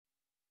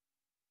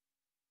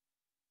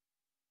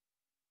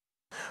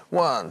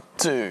1,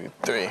 2,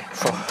 3,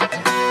 4.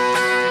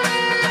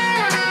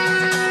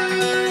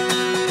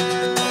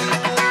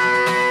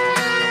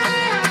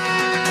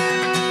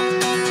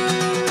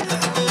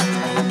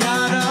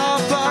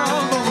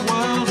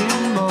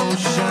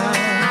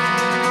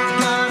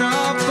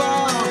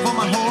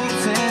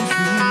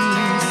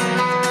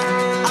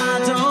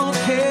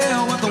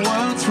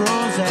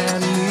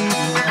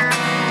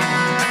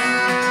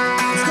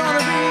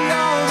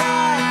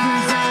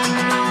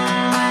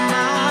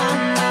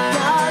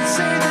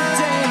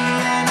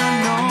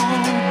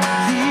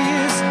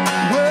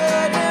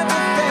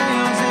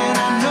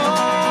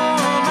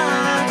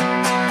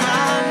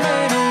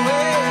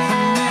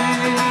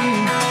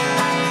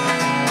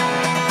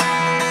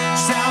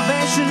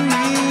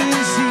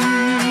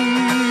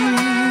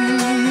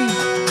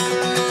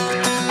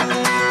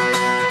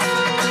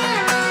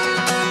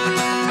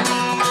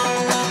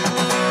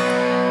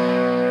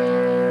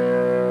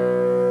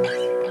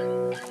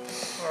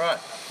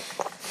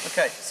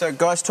 So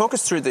guys, talk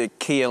us through the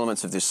key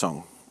elements of this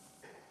song.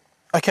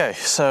 Okay,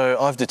 so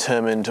I've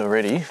determined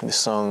already this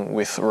song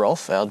with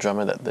Rolf, our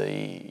drummer, that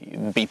the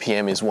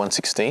BPM is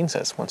 116, so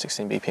it's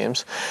 116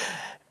 BPMs.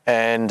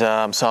 And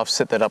so I've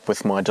set that up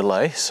with my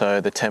delay, so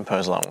the tempo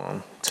is like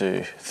 1,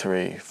 2,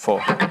 3,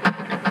 4.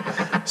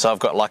 So I've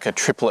got like a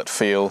triplet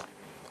feel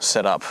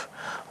set up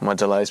on my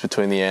delays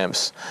between the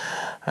amps.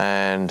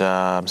 And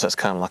so it's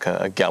kind of like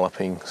a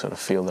galloping sort of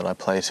feel that I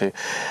play to.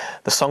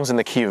 The song's in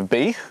the key of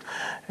B,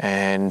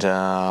 and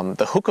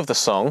the hook of the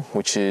song,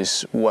 which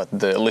is what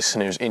the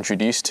listener is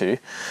introduced to,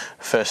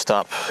 first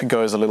up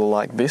goes a little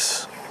like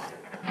this.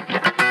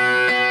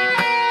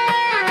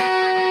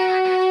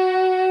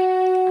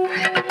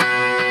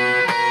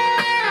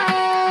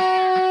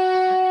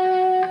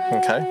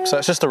 Okay, so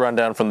it's just a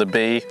rundown from the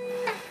B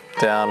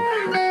down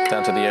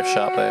to the F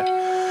sharp there.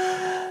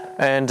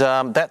 And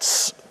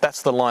that's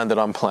the line that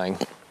I'm playing.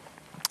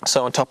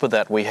 So on top of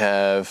that, we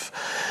have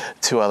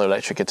two other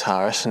electric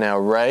guitarists. Now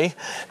Ray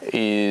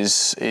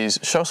is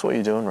show us what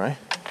you're doing, Ray.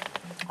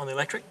 On the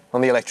electric? On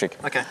the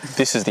electric. Okay.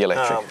 This is the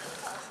electric.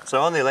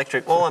 So on the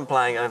electric, all I'm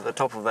playing over the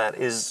top of that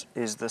is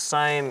the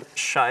same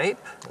shape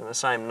and the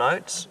same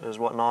notes as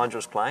what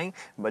Nigel's playing,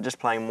 but just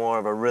playing more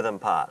of a rhythm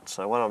part.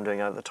 So what I'm doing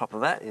over the top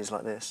of that is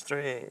like this: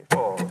 3,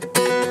 4.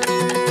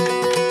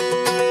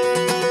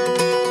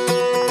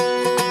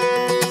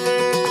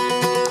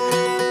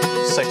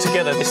 So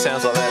together this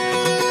sounds like that.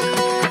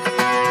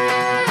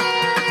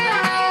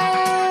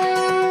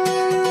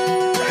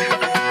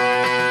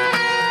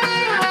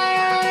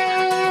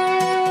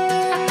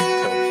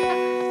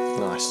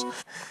 Cool. Nice.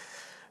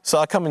 So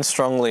I come in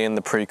strongly in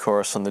the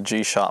pre-chorus on the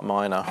G sharp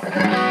minor. Then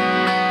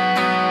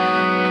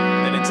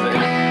into the E.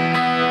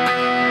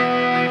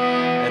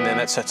 And then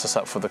that sets us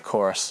up for the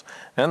chorus.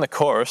 And in the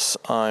chorus,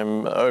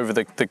 I'm over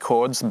the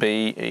chords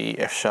B, E,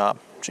 F sharp,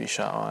 G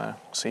sharp minor,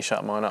 C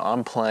sharp minor.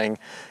 I'm playing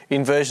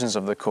inversions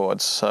of the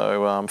chords.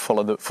 So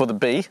for the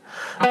B,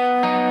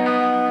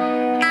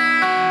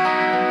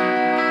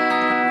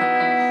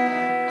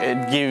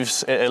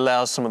 it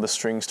allows some of the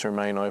strings to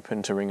remain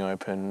open, to ring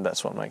open.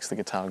 That's what makes the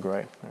guitar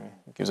great.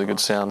 It gives a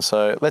good sound.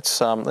 So let's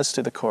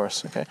do the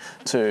chorus. Okay,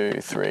 2,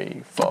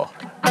 3, 4.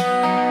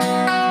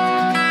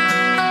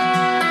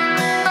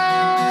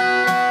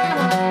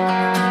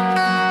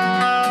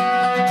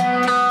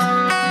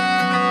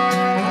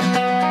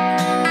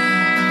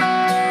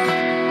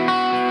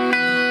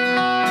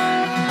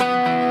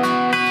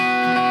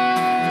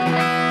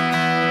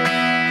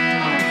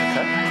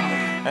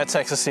 That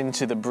takes us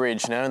into the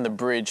bridge now, and the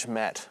bridge,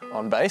 Matt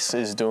on bass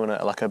is doing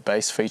like a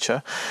bass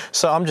feature.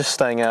 So I'm just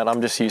staying out.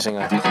 I'm just using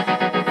like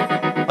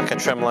a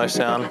tremolo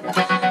sound,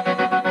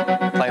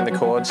 playing the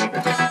chords.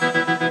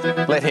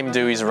 Let him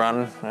do his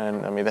run,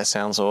 and I mean that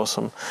sounds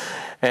awesome.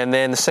 And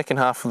then the second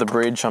half of the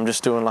bridge, I'm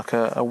just doing like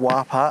a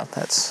wah part.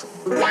 That's.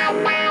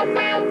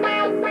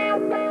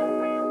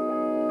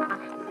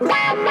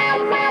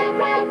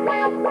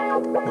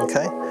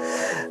 Okay,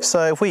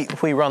 so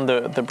if we run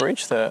the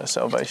bridge, the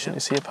salvation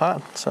is here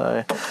part.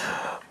 So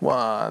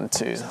 1,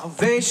 2.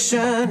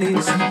 Salvation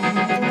is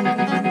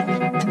here.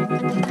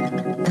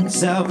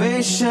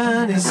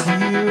 Salvation is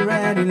here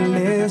and it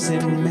lives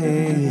in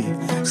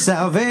me.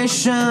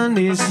 Salvation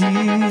is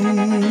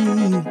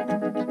here.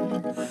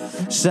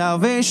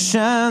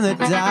 Salvation that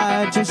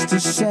died just to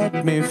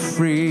set me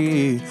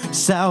free.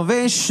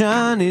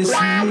 Salvation is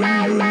here.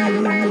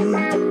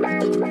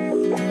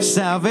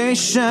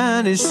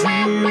 Salvation is here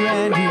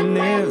and he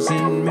lives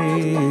in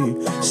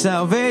me.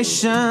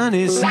 Salvation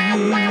is here.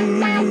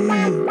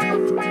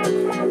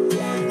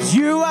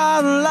 You are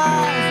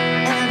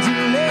alive and you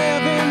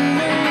live in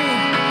me.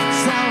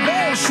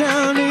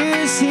 Salvation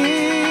is here.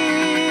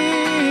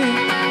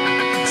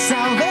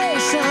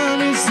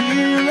 Salvation is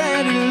here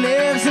and he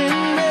lives in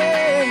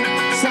me.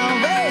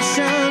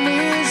 Salvation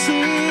is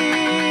here.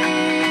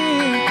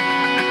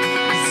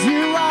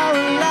 You are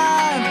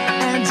alive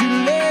and you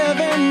live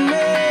in me.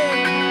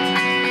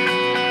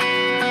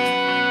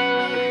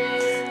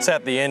 So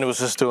at the end, it was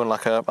just doing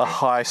like a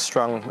high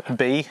strung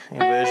B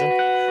inversion.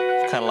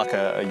 kind of like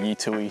a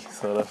U2-y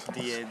sort of,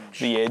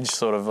 the edge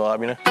sort of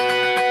vibe, you know.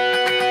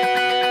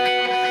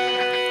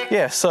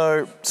 Yeah,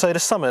 so to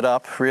sum it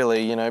up,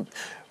 really, you know,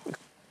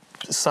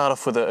 start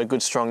off with a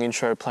good strong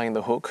intro playing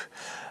the hook,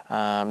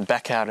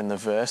 back out in the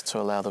verse to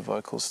allow the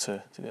vocals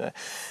to do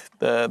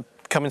that.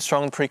 Come in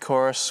strong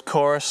pre-chorus,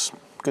 chorus,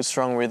 good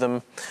strong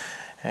rhythm,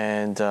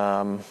 and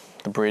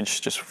the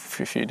bridge, just a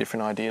few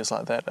different ideas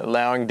like that,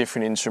 allowing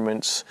different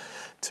instruments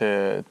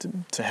to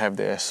have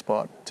their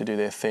spot, to do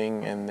their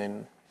thing, and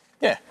then,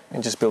 yeah,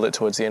 and just build it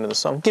towards the end of the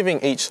song, giving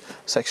each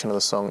section of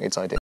the song its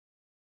identity.